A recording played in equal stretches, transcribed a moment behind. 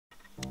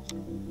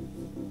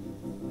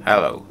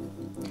Hello.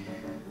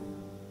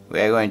 We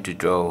are going to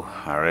draw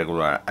a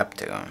regular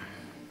heptagon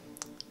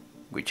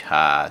which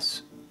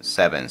has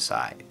 7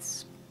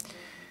 sides.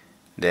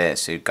 The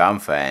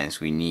circumference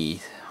we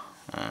need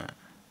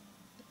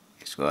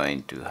is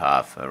going to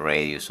have a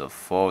radius of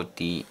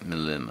 40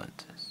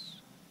 millimeters.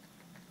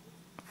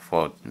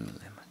 40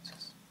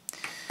 millimeters.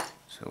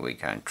 So we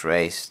can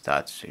trace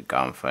that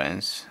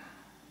circumference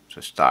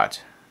to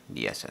start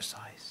the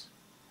exercise.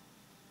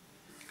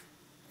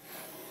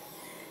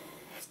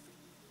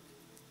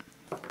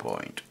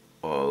 Point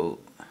O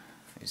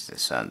is the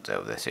center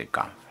of the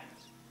circumference.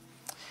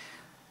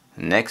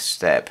 The next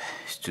step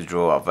is to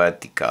draw a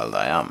vertical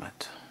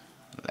diameter,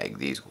 like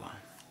this one.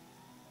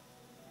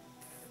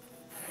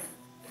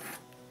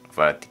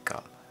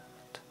 Vertical.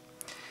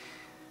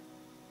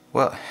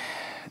 Well,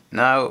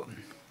 now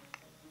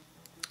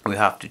we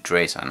have to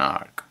trace an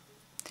arc.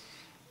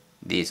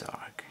 This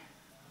arc.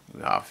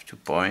 We have 2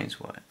 points,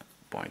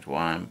 point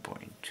 1,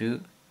 point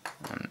 2,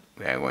 and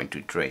we are going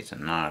to trace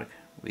an arc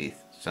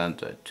with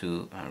center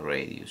 2 and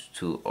radius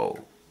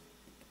 2O.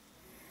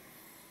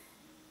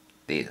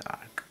 This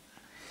arc.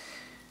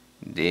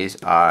 This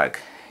arc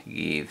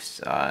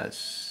gives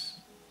us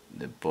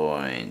the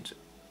point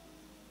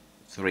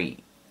 3.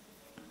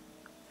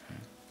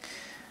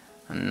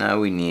 And now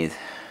we need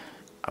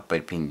a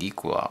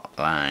perpendicular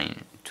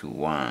line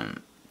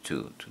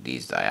to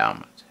this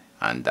diameter,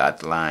 and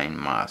that line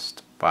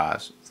must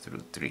pass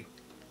through 3.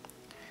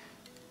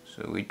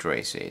 So we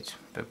trace it,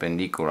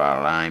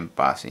 perpendicular line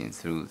passing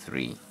through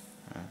 3.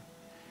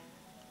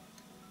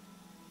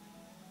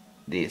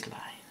 This line.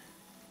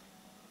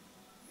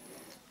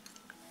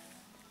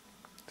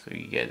 So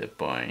you get the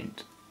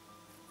point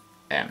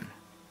M.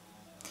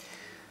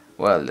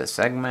 Well, the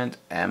segment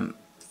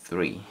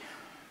M3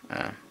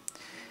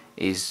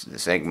 is the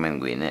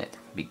segment we need,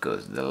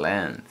 because the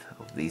length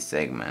of this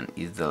segment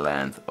is the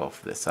length of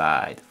the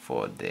side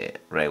for the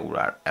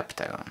regular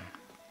heptagon.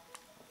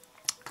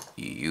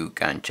 You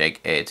can check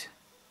it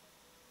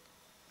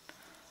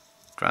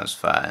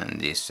transferring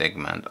this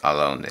segment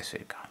along the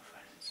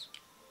circumference.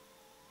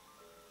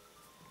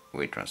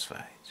 We transfer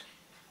it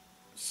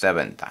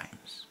 7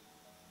 times.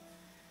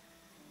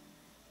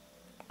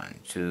 1,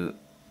 2,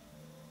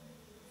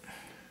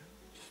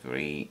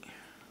 3,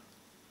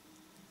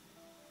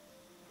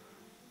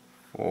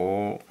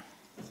 4,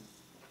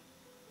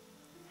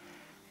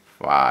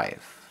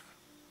 5,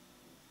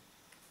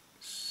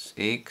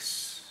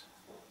 6,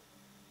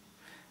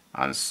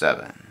 and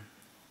 7.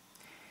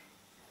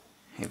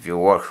 If you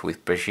work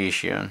with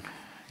precision,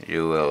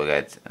 you will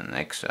get an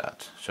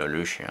exact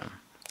solution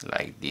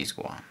like this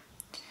one.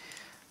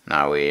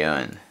 Now we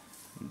earn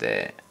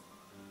the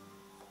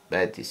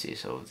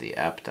vertices of the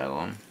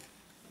heptagon.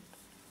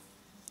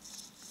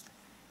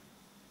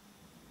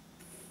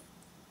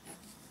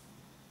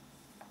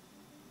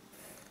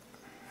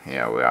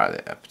 Here we are,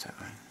 the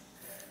heptagon.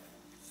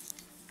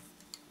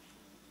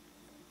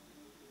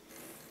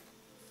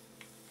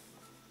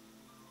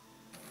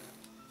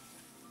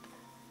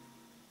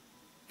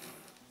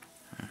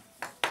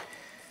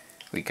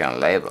 We can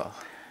label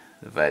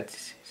the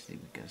vertices. We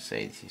can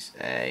say this is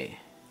A,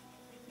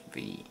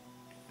 B,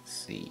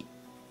 C,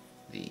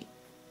 D,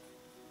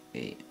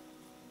 E,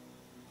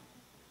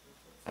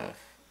 F,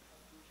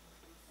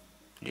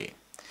 G,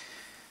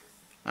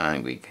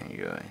 and we can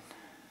join.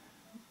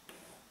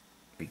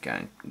 We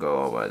can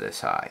go over the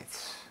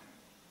sides.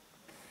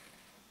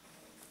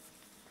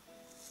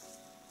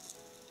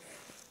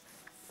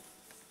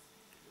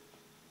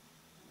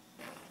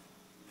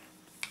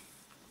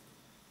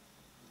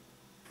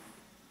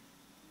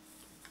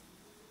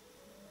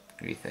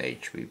 With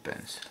HB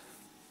pencil.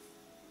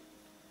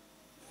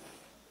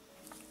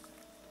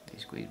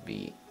 This will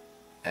be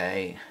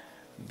A,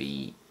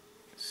 B,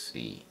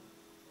 C,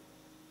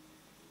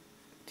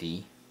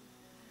 D,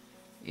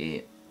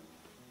 E,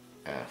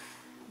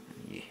 F,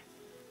 G.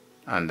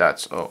 And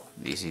that's all.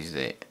 This is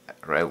the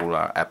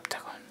regular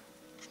heptagon.